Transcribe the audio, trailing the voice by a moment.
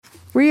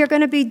We are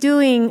going to be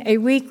doing a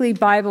weekly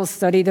Bible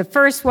study. The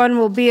first one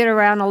will be at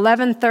around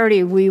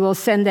 11:30. We will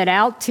send it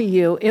out to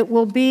you. It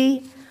will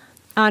be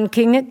on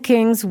King of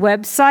Kings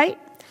website,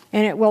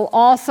 and it will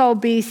also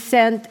be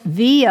sent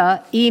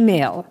via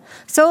email.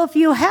 So if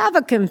you have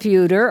a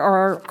computer,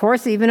 or of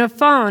course even a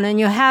phone, and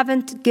you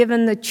haven't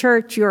given the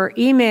church your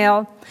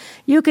email,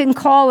 you can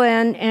call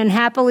in, and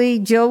happily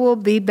Jill will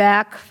be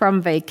back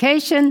from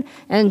vacation,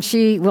 and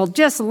she will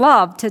just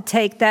love to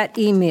take that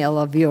email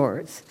of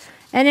yours.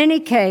 In any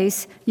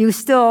case, you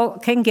still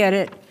can get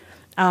it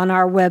on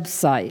our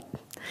website.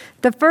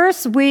 The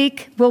first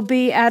week will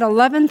be at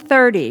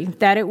 11:30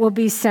 that it will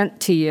be sent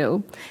to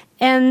you.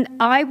 And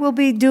I will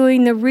be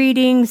doing the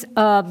readings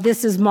of,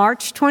 this is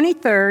March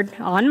 23rd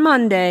on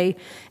Monday,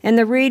 and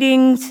the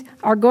readings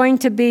are going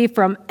to be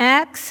from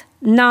Acts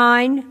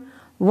 9,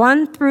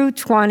 1 through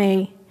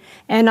 20,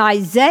 and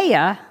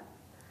Isaiah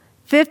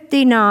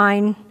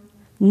 59,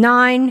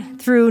 9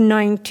 through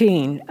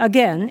 19.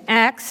 Again,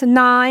 Acts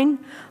 9,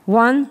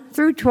 1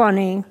 through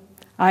 20,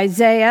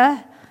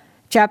 Isaiah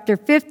chapter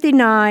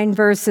 59,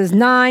 verses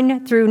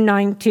 9 through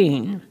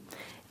 19.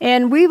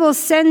 And we will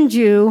send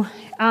you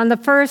on the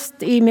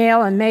first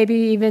email, and maybe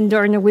even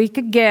during the week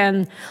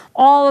again,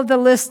 all of the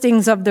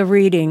listings of the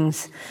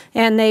readings.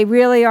 And they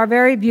really are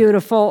very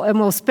beautiful, and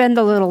we'll spend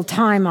a little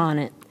time on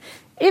it.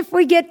 If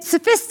we get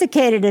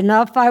sophisticated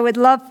enough, I would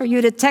love for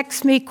you to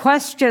text me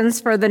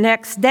questions for the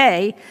next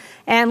day,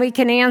 and we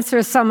can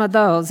answer some of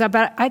those.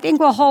 But I think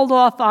we'll hold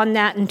off on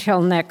that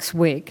until next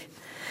week.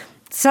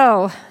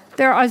 So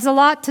there is a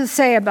lot to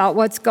say about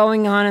what's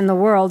going on in the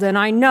world, and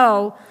I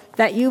know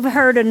that you've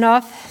heard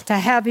enough to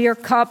have your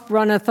cup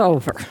runneth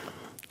over.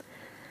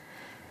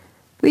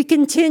 We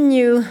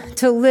continue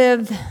to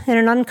live in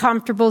an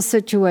uncomfortable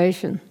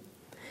situation.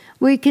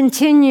 We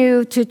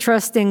continue to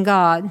trust in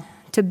God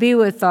to be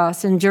with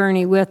us and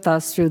journey with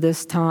us through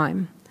this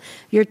time.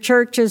 Your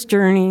church is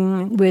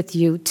journeying with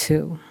you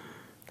too.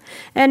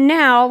 And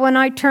now, when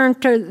I turn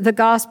to the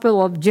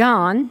Gospel of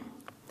John,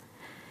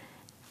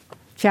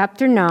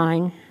 chapter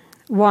 9,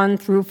 1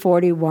 through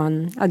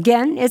 41.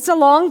 Again, it's a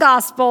long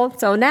gospel,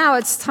 so now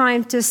it's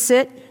time to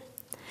sit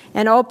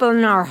and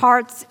open our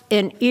hearts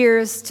and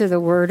ears to the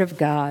Word of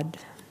God.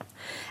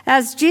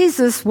 As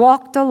Jesus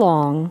walked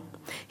along,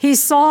 he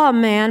saw a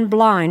man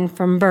blind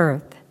from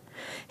birth.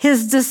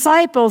 His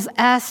disciples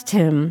asked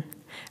him,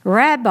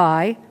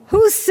 "Rabbi,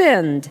 who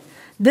sinned,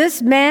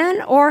 this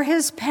man or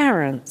his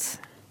parents,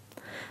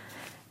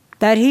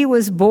 that he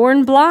was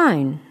born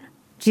blind?"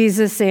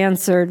 Jesus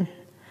answered,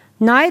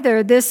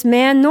 "Neither this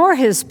man nor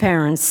his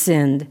parents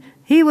sinned.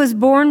 He was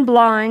born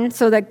blind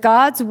so that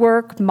God's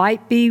work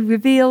might be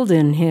revealed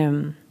in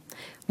him.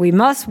 We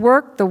must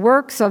work the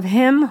works of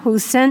him who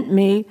sent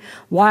me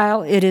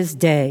while it is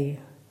day.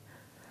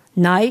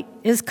 Night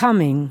is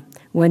coming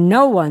when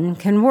no one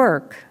can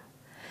work.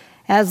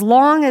 As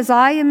long as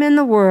I am in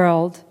the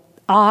world,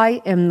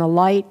 I am the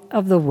light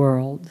of the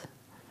world."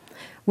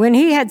 When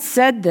he had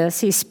said this,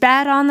 he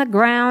spat on the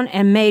ground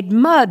and made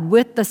mud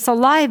with the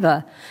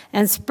saliva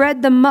and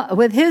spread the mud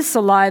with his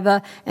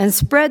saliva and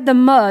spread the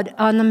mud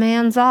on the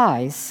man's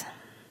eyes,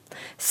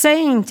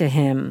 saying to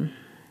him,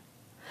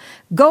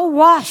 "Go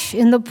wash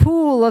in the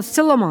pool of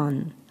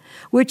Siloam,"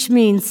 which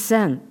means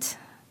sent.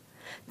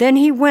 Then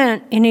he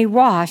went and he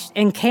washed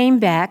and came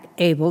back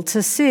able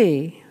to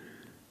see.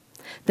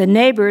 The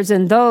neighbors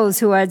and those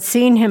who had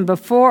seen him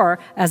before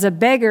as a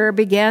beggar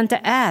began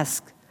to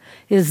ask,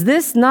 "Is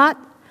this not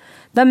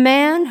the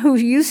man who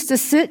used to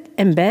sit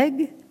and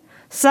beg?"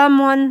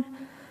 Someone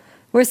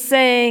were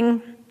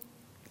saying,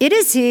 "It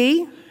is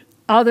he."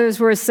 Others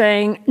were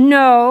saying,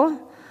 "No,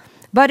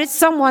 but it's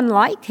someone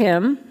like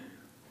him."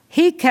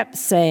 He kept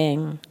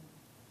saying,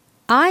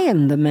 "I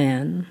am the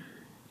man."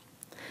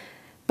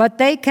 But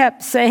they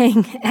kept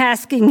saying,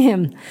 asking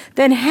him,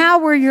 "Then how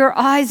were your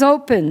eyes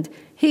opened?"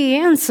 He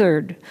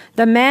answered,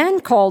 "The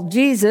man called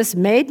Jesus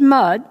made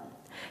mud,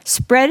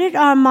 spread it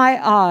on my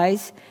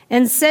eyes,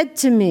 and said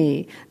to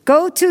me,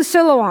 'Go to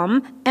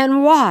Siloam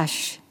and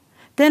wash.'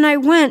 Then I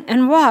went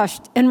and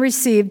washed and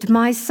received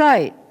my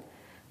sight."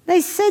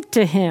 They said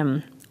to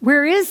him,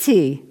 "Where is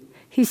he?"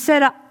 He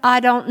said, "I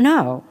don't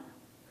know."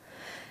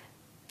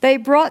 They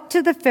brought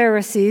to the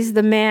Pharisees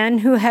the man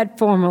who had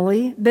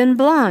formerly been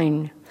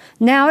blind.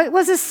 Now it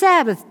was a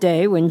Sabbath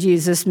day when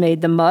Jesus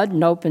made the mud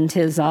and opened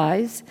his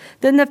eyes.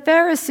 Then the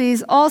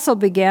Pharisees also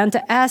began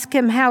to ask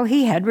him how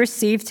he had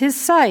received his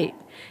sight.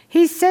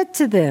 He said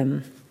to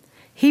them,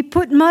 "He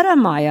put mud on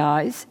my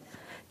eyes.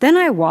 Then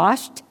I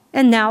washed,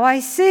 and now I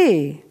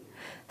see."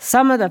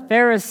 Some of the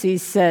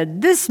Pharisees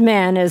said, "This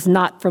man is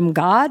not from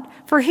God,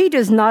 for he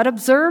does not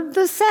observe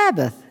the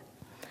Sabbath."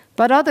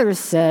 But others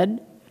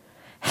said,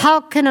 "How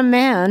can a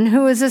man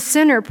who is a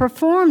sinner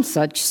perform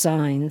such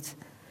signs?"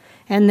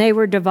 And they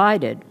were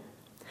divided.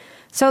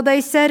 So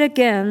they said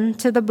again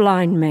to the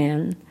blind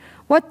man,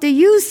 "What do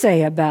you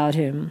say about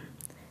him?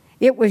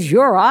 It was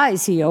your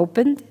eyes he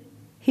opened."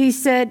 He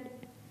said,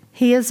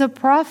 "He is a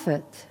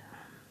prophet."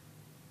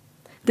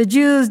 The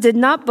Jews did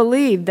not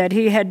believe that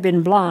he had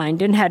been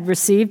blind and had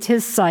received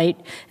his sight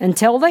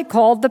until they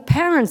called the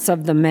parents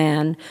of the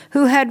man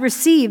who had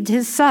received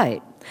his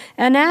sight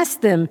and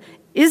asked them,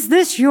 "Is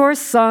this your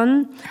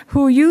son,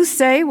 who you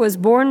say was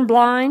born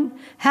blind?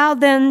 How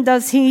then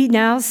does he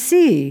now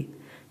see?"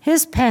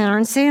 His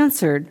parents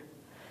answered,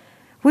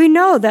 "We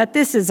know that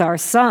this is our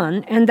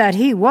son and that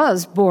he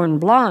was born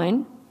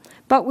blind,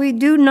 but we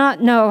do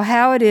not know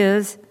how it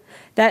is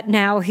that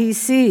now he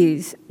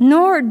sees,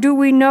 nor do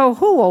we know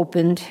who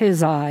opened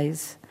his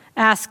eyes.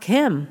 Ask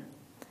him.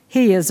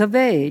 He is of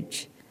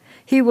age.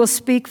 He will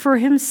speak for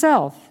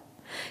himself."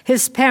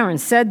 His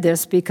parents said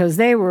this because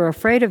they were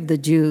afraid of the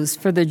Jews,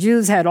 for the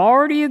Jews had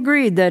already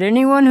agreed that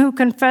anyone who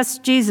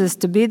confessed Jesus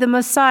to be the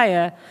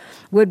Messiah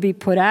would be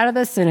put out of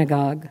the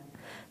synagogue.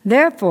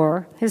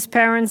 Therefore, his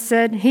parents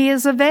said, "He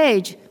is of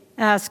age.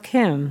 Ask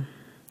him."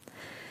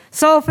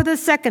 So for the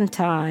second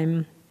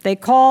time, they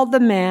called the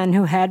man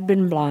who had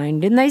been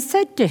blind, and they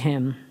said to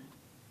him,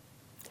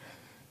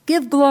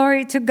 "Give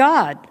glory to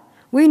God.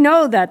 We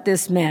know that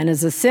this man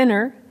is a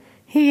sinner."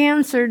 He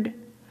answered,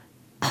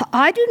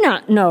 "I do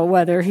not know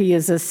whether he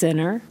is a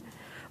sinner.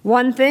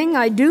 One thing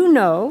I do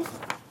know,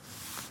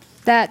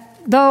 that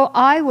though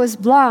I was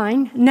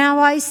blind, now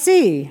I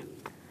see."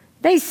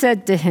 They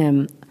said to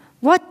him,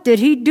 "What did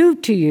he do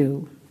to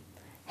you?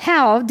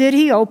 How did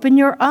he open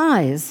your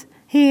eyes?"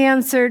 He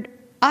answered,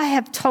 "I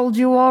have told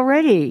you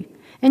already,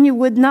 and you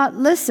would not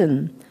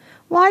listen.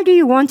 Why do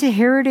you want to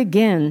hear it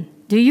again?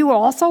 Do you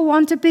also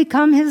want to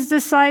become his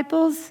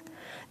disciples?"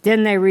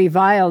 Then they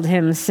reviled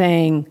him,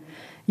 saying,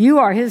 "You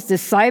are his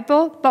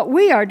disciple, but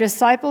we are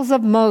disciples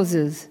of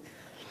Moses.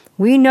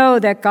 We know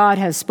that God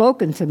has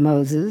spoken to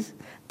Moses,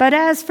 but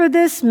as for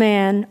this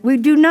man, we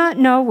do not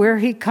know where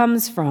he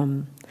comes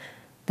from."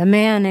 The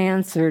man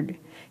answered,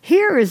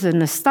 "Here is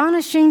an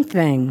astonishing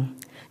thing.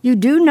 You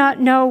do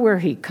not know where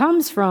he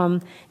comes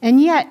from,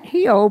 and yet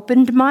he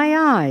opened my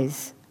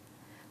eyes.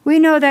 We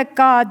know that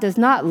God does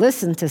not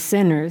listen to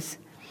sinners,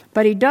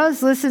 but he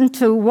does listen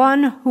to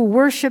one who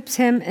worships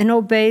him and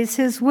obeys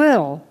his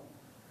will.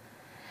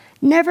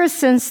 Never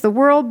since the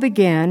world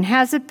began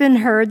has it been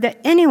heard that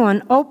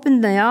anyone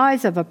opened the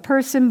eyes of a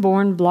person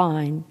born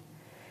blind.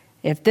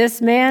 If this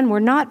man were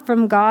not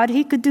from God,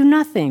 he could do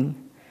nothing."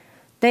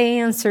 They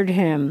answered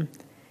him,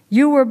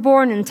 "You were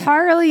born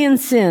entirely in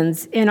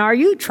sins, and are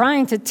you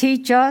trying to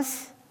teach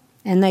us?"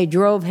 And they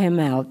drove him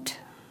out.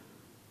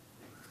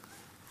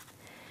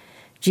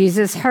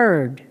 Jesus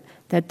heard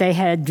that they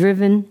had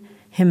driven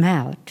him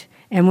out,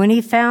 and when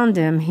he found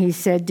him, he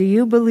said, "Do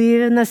you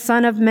believe in the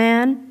Son of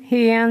Man?"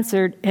 He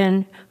answered,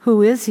 "And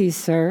who is he,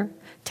 sir?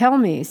 Tell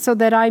me, so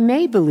that I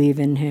may believe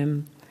in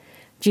him."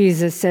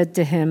 Jesus said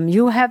to him,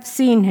 "You have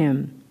seen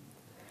him,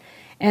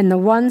 and the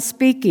one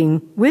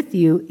speaking with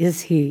you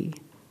is he."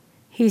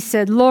 He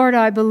said, "Lord,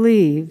 I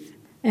believe,"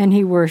 and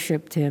he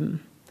worshiped him.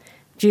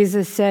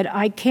 Jesus said,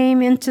 "I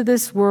came into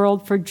this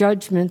world for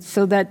judgment,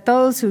 so that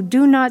those who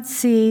do not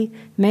see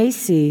may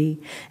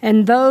see,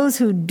 and those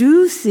who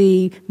do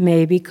see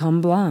may become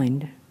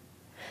blind."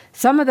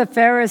 Some of the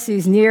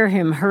Pharisees near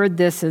him heard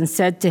this and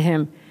said to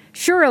him,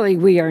 "Surely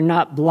we are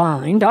not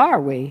blind,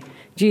 are we?"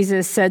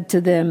 Jesus said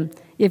to them,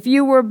 "If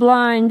you were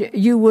blind,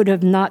 you would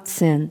have not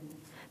sinned.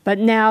 But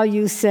now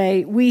you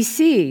say, 'We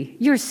see,'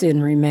 your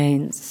sin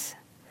remains."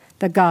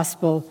 The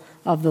Gospel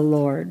of the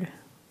Lord.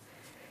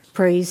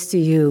 Praise to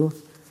you,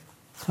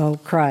 O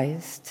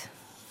Christ.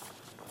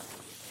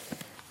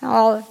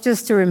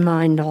 Just to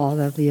remind all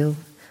of you,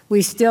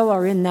 we still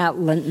are in that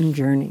Lenten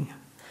journey.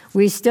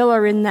 We still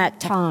are in that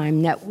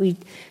time that we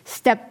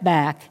step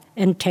back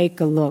and take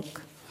a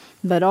look.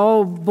 But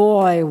oh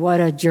boy, what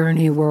a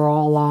journey we're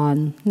all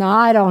on. Now,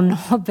 I don't know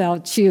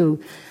about you,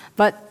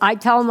 but I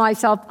tell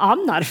myself,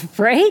 I'm not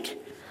afraid.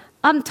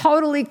 I'm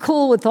totally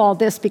cool with all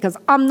this because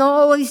I'm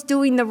always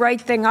doing the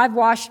right thing. I've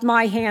washed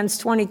my hands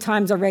 20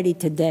 times already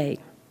today.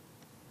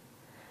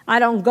 I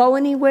don't go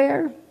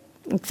anywhere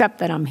except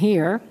that I'm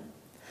here.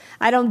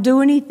 I don't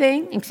do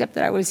anything except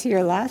that I was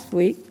here last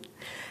week.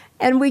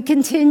 And we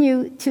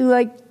continue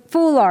to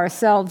fool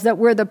ourselves that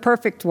we're the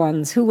perfect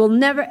ones who will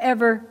never,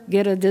 ever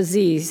get a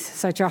disease,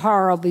 such a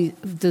horrible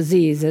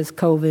disease as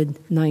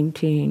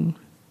COVID-19.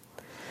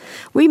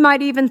 We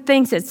might even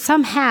think that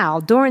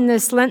somehow during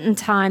this Lenten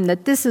time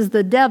that this is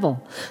the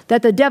devil,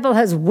 that the devil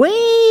has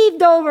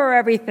waved over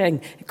everything,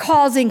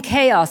 causing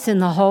chaos in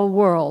the whole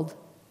world.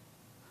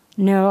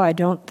 No, I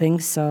don't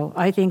think so.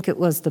 I think it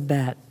was the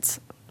bats.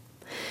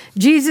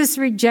 Jesus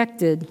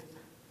rejected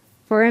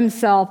for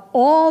himself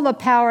all the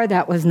power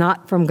that was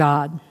not from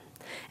God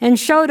and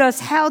showed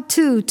us how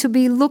to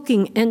be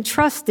looking and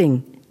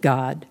trusting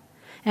God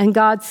and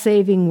God's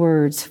saving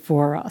words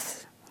for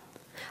us.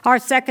 Our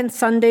second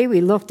Sunday,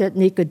 we looked at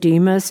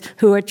Nicodemus,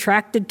 who,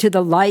 attracted to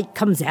the light,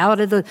 comes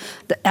out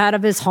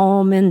of his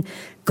home and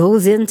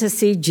goes in to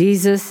see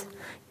Jesus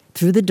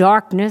through the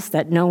darkness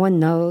that no one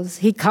knows.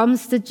 He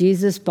comes to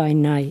Jesus by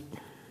night.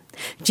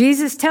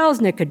 Jesus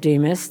tells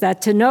Nicodemus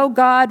that to know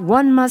God,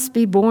 one must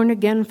be born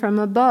again from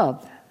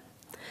above.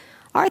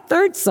 Our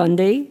third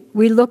Sunday,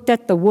 we looked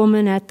at the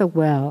woman at the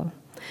well,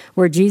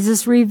 where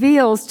Jesus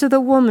reveals to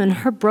the woman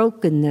her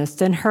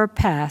brokenness and her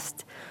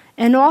past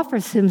and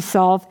offers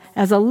himself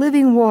as a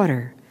living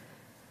water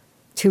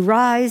to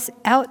rise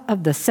out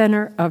of the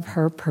center of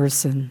her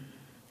person.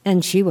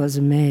 And she was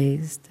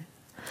amazed.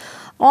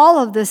 All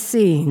of the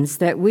scenes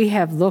that we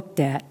have looked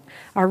at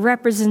are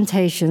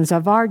representations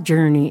of our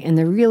journey in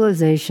the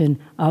realization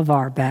of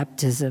our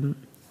baptism.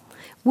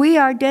 We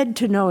are dead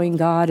to knowing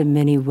God in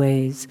many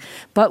ways,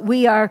 but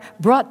we are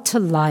brought to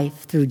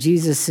life through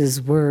Jesus'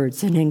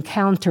 words and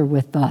encounter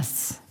with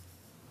us.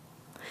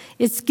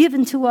 It's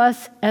given to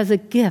us as a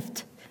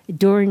gift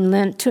during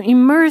Lent to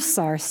immerse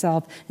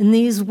ourselves in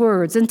these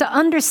words and to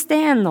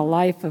understand the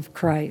life of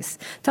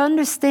Christ, to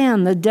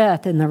understand the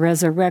death and the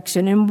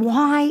resurrection and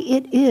why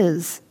it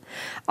is.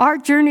 Our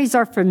journeys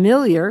are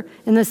familiar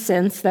in the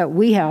sense that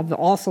we have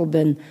also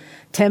been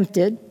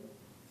tempted,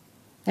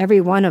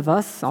 every one of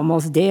us,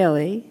 almost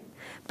daily.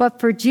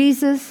 But for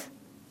Jesus,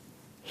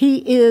 he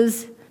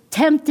is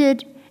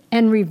tempted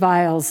and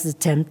reviles the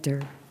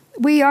tempter.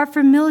 We are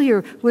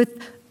familiar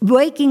with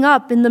waking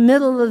up in the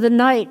middle of the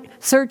night,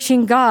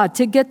 searching God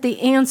to get the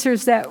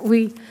answers that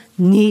we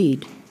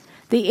need.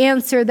 The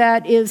answer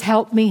that is,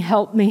 help me,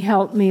 help me,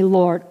 help me,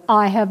 Lord.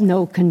 I have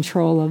no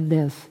control of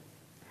this.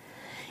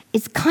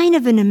 It's kind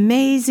of an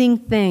amazing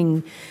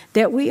thing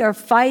that we are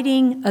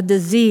fighting a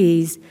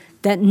disease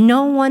that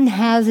no one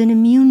has an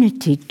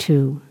immunity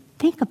to.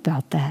 Think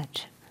about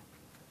that.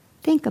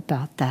 Think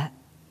about that.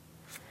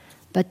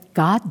 But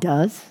God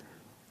does.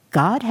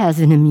 God has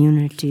an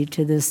immunity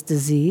to this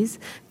disease.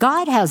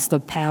 God has the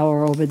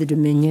power over the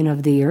dominion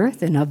of the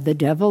earth and of the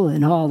devil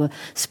and all the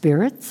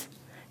spirits.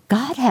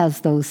 God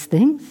has those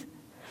things.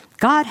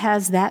 God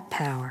has that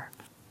power.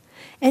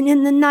 And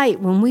in the night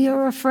when we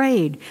are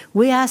afraid,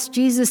 we ask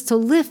Jesus to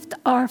lift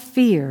our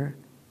fear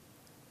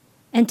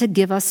and to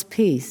give us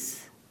peace.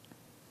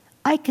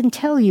 I can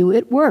tell you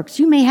it works.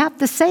 You may have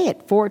to say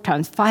it 4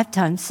 times, 5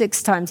 times,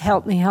 6 times,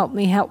 help me, help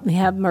me, help me,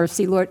 have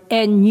mercy, Lord.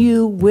 And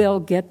you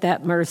will get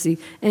that mercy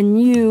and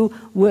you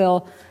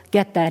will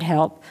get that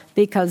help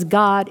because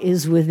God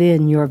is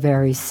within your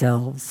very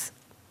selves.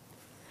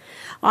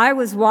 I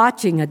was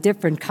watching a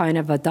different kind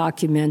of a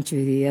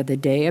documentary the other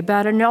day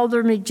about an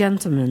elderly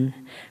gentleman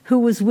who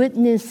was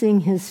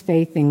witnessing his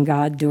faith in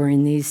God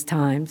during these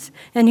times,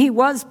 and he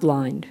was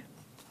blind.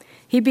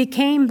 He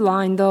became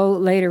blind, though,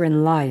 later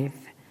in life.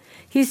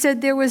 He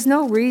said there was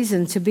no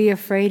reason to be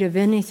afraid of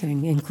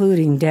anything,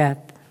 including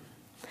death.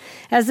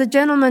 As the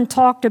gentleman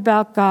talked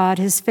about God,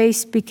 his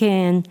face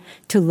began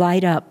to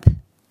light up.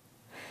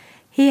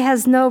 He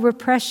has no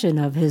repression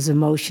of his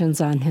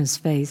emotions on his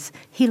face.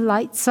 He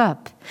lights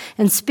up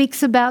and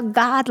speaks about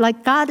God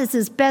like God is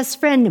his best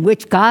friend,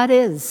 which God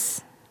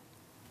is.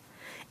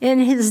 In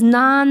his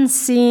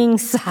non-seeing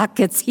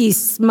sockets, he's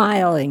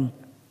smiling,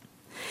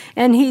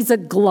 and he's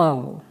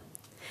aglow.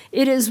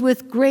 It is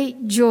with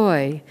great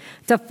joy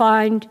to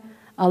find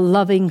a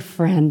loving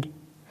friend,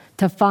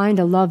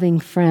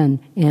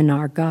 in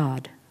our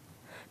God.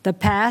 The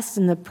past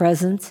and the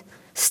present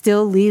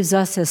still leaves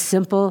us as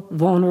simple,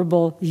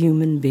 vulnerable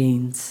human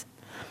beings.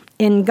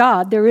 In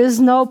God, there is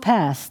no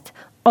past,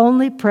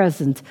 only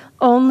present,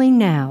 only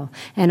now,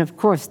 and of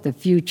course the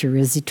future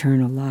is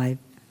eternal life.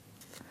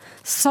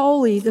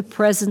 Solely the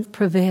present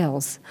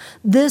prevails.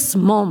 This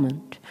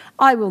moment,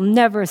 I will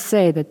never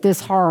say that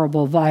this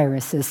horrible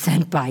virus is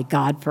sent by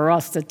God for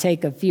us to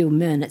take a few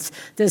minutes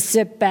to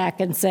sit back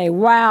and say,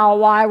 wow,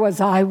 why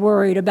was I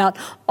worried about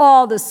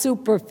all the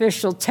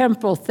superficial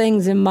temporal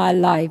things in my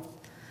life?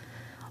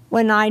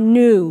 When I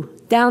knew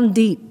down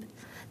deep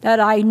that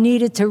I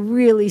needed to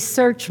really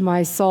search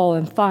my soul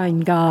and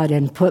find God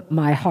and put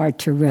my heart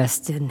to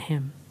rest in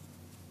him.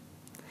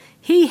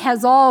 He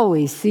has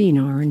always seen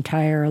our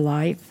entire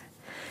life.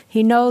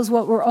 He knows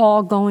what we're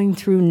all going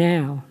through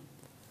now.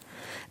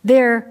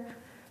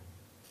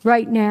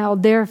 Right now,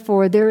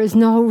 therefore, there is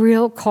no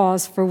real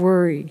cause for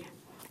worry.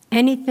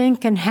 Anything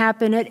can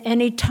happen at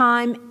any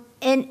time,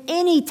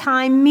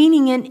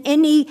 meaning in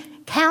any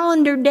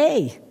calendar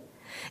day.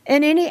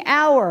 In any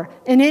hour,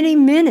 in any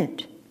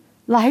minute,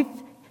 life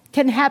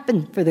can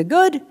happen for the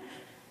good,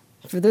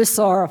 for the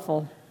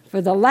sorrowful,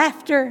 for the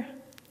laughter,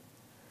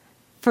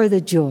 for the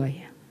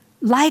joy.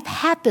 Life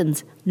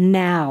happens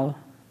now.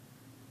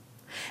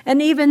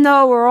 And even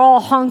though we're all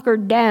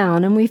hunkered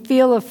down and we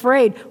feel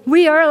afraid,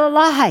 we are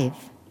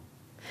alive.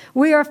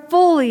 We are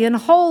fully and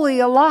wholly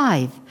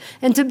alive.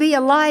 And to be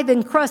alive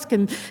in Christ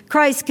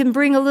can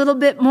bring a little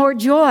bit more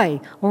joy,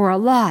 or a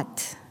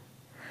lot.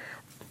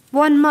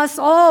 One must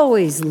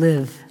always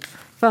live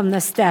from the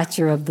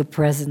stature of the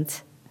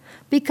present,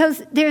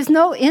 because there's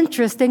no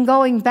interest in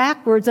going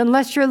backwards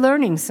unless you're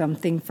learning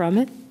something from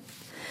it.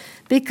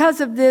 Because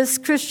of this,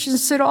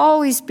 Christians should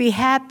always be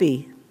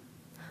happy.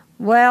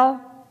 Well,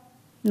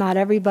 not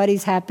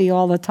everybody's happy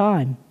all the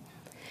time,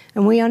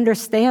 and we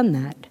understand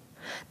that.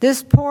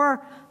 This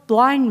poor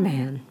blind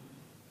man,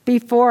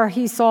 before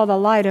he saw the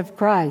light of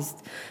Christ,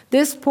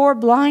 this poor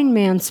blind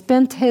man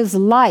spent his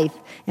life,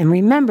 and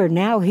remember,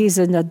 now he's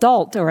an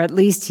adult, or at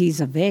least he's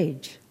of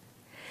age,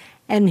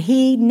 and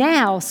he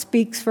now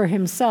speaks for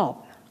himself.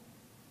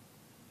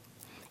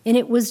 and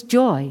it was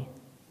joy.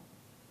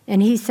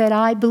 And he said,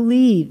 I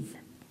believe.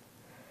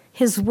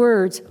 His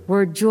words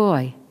were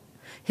joy.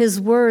 His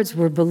words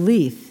were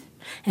belief.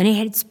 And he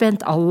had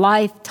spent a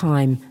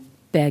lifetime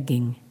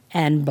begging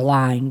and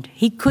blind.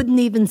 He couldn't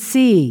even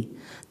see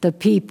the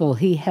people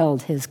he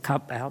held his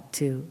cup out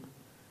to.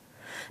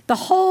 The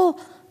whole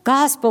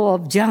Gospel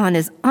of John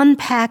is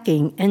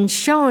unpacking and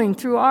showing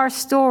through our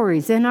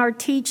stories and our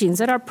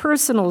teachings and our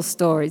personal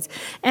stories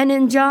and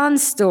in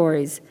John's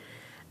stories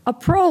a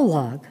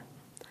prologue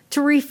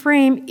to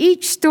reframe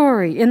each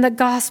story in the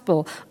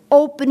gospel,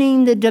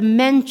 opening the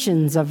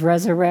dimensions of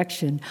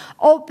resurrection,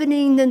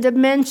 opening the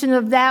dimension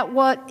of that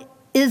what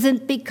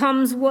isn't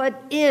becomes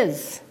what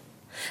is.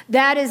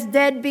 That is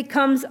dead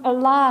becomes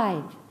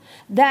alive.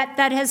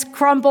 That has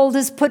crumbled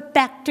is put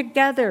back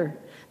together.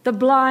 The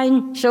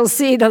blind shall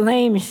see, the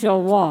lame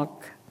shall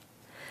walk.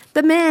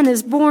 The man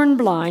is born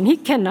blind. He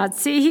cannot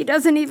see. He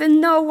doesn't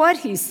even know what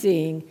he's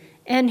seeing.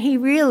 And he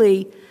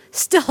really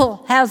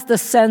still has the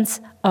sense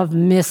of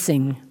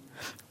missing.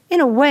 In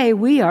a way,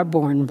 we are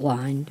born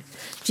blind.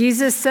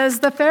 Jesus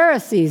says the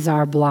Pharisees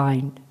are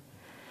blind,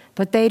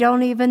 but they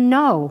don't even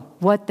know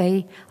what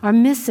they are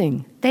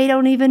missing. They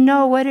don't even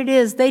know what it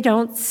is they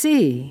don't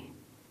see.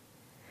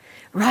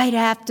 Right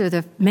after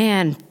the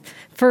man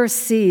first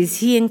sees,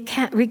 he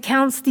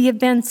recounts the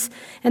events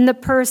and the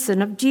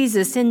person of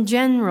Jesus in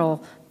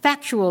general,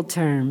 factual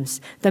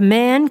terms. The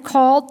man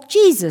called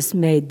Jesus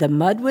made the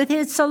mud with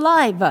his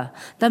saliva.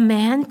 The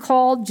man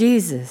called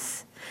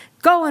Jesus.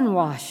 Go and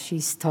wash,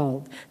 he's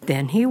told.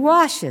 Then he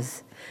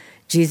washes.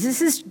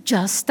 Jesus is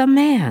just a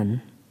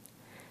man.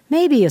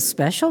 Maybe a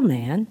special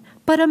man,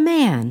 but a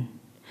man.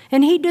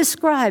 And he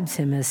describes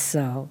him as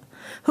so,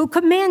 who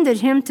commanded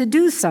him to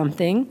do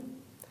something,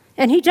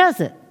 and he does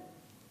it.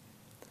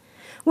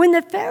 When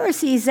the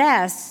Pharisees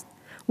ask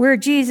where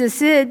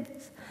Jesus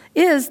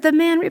is, the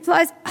man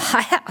replies,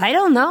 I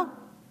don't know.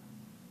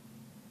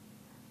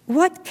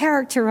 What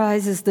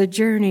characterizes the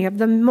journey of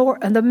the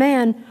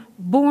man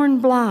born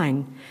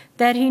blind?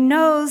 That he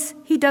knows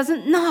he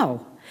doesn't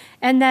know,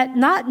 and that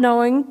not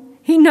knowing,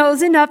 he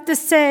knows enough to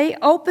say,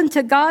 open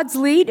to God's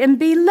lead and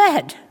be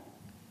led.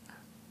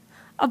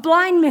 A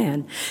blind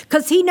man,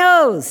 because he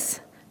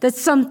knows that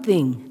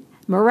something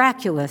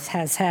miraculous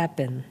has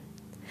happened.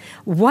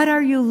 What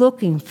are you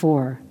looking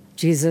for?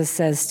 Jesus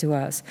says to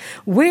us.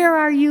 Where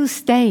are you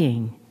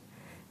staying?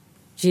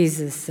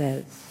 Jesus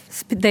says.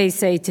 They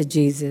say to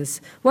Jesus,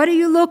 what are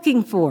you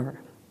looking for?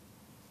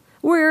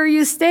 Where are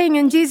you staying?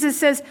 And Jesus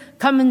says,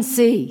 come and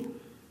see.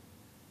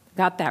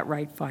 Got that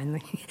right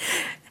finally.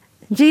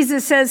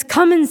 Jesus says,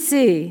 come and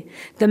see.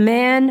 The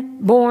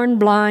man born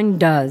blind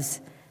does.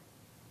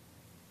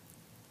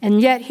 And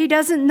yet he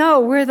doesn't know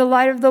where the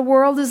light of the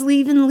world is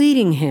even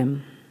leading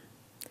him.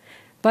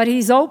 But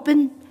he's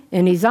open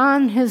and he's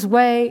on his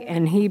way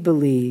and he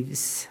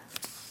believes.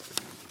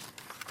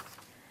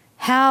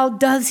 How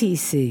does he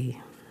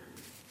see?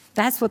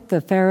 That's what the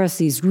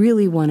Pharisees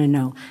really want to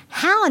know.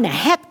 How in the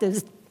heck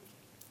does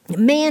a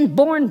man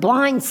born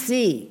blind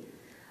see?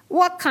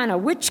 What kind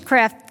of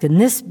witchcraft can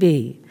this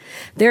be?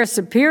 Their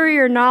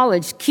superior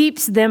knowledge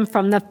keeps them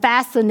from the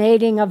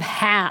fascinating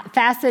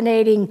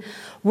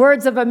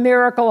words of a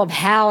miracle of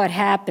how it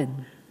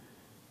happened.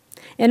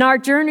 In our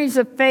journeys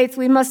of faith,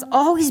 we must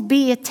always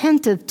be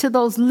attentive to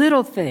those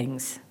little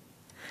things,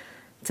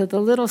 to the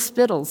little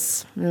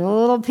spittles and the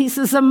little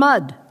pieces of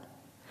mud,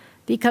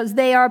 because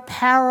they are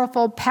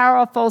powerful,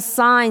 powerful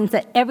signs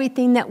that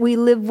everything that we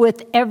live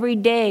with every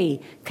day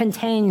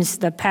contains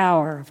the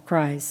power of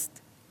Christ.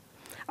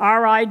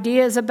 Our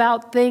ideas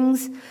about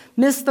things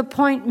miss the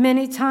point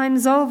many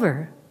times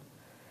over.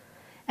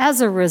 As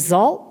a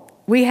result,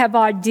 we have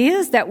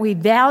ideas that we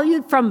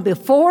valued from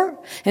before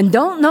and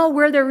don't know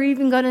where they're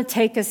even going to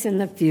take us in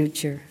the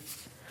future.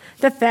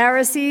 The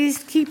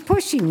Pharisees keep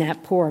pushing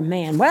that poor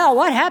man. Well,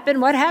 what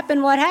happened? What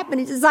happened? What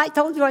happened? He says, I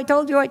told you, I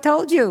told you, I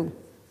told you.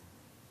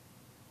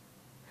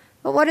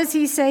 But what does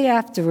he say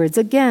afterwards?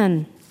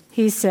 Again,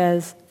 he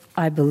says,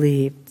 I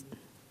believed.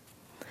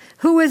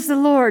 Who is the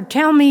Lord?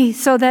 Tell me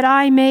so that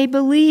I may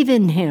believe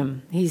in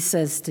him, he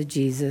says to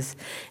Jesus.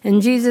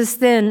 And Jesus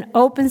then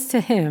opens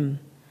to him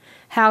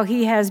how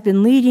he has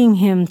been leading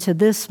him to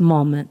this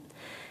moment.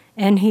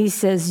 And he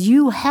says,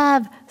 you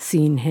have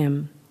seen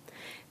him.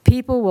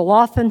 People will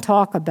often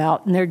talk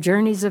about in their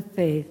journeys of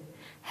faith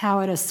how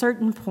at a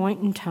certain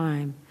point in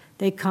time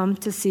they come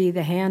to see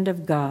the hand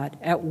of God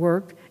at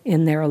work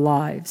in their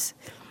lives,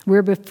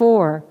 where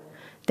before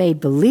they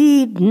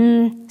believed,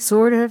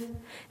 sort of,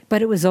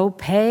 but it was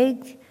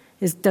opaque.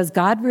 Does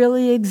God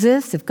really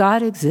exist? If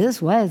God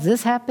exists, why is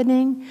this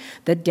happening?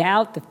 The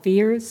doubt, the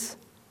fears.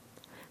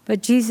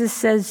 But Jesus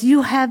says,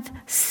 you have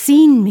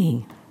seen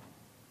me,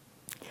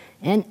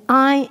 and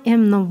I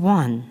am the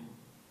one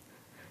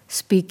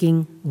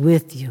speaking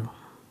with you.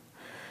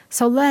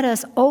 So let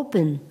us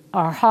open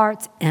our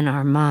hearts and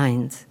our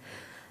minds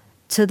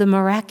to the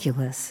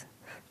miraculous,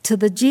 to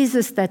the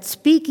Jesus that's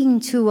speaking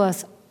to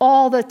us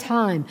all the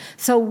time.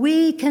 So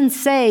we can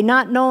say,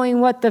 not knowing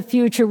what the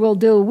future will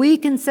do, we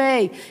can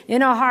say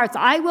in our hearts,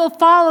 I will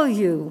follow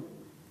you.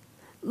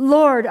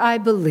 Lord, I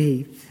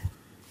believe.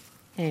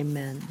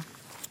 Amen.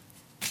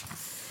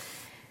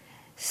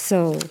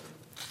 So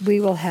we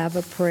will have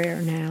a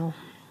prayer now.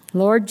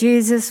 Lord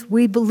Jesus,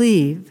 we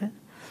believe.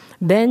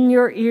 Bend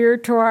your ear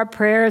to our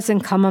prayers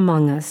and come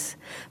among us.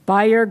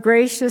 By your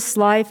gracious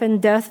life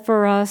and death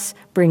for us,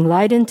 bring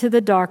light into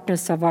the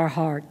darkness of our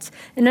hearts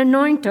and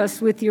anoint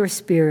us with your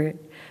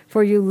Spirit.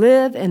 For you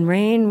live and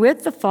reign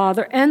with the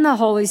Father and the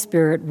Holy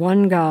Spirit,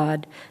 one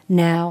God,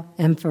 now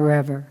and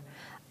forever.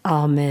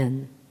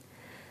 Amen.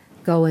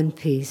 Go in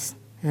peace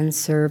and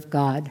serve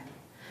God.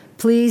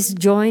 Please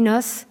join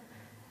us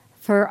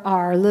for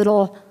our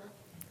little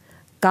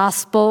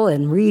gospel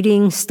and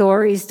reading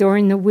stories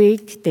during the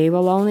week. They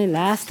will only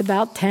last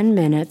about 10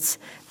 minutes,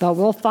 but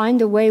we'll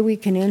find a way we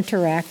can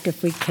interact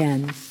if we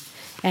can.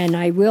 And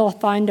I will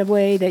find a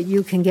way that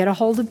you can get a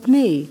hold of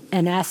me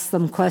and ask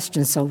them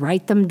questions, so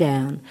write them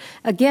down.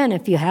 Again,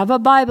 if you have a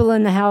Bible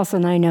in the house,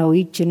 and I know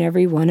each and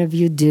every one of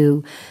you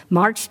do,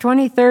 March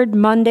 23rd,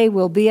 Monday,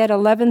 will be at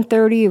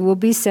 11:30. It will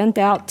be sent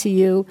out to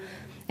you,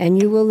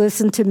 and you will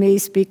listen to me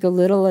speak a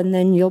little, and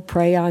then you'll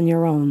pray on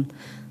your own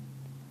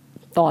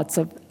thoughts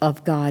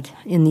of God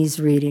in these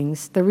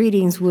readings. The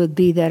readings would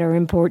be that are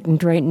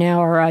important right now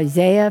are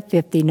Isaiah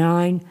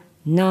 59,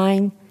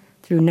 9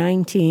 through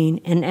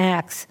 19, and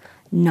Acts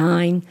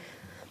 9,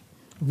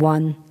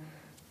 1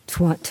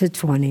 to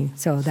 20.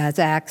 So that's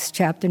Acts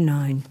chapter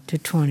 9 to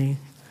 20.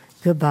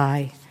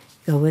 Goodbye.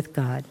 Go with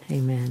God.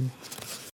 Amen.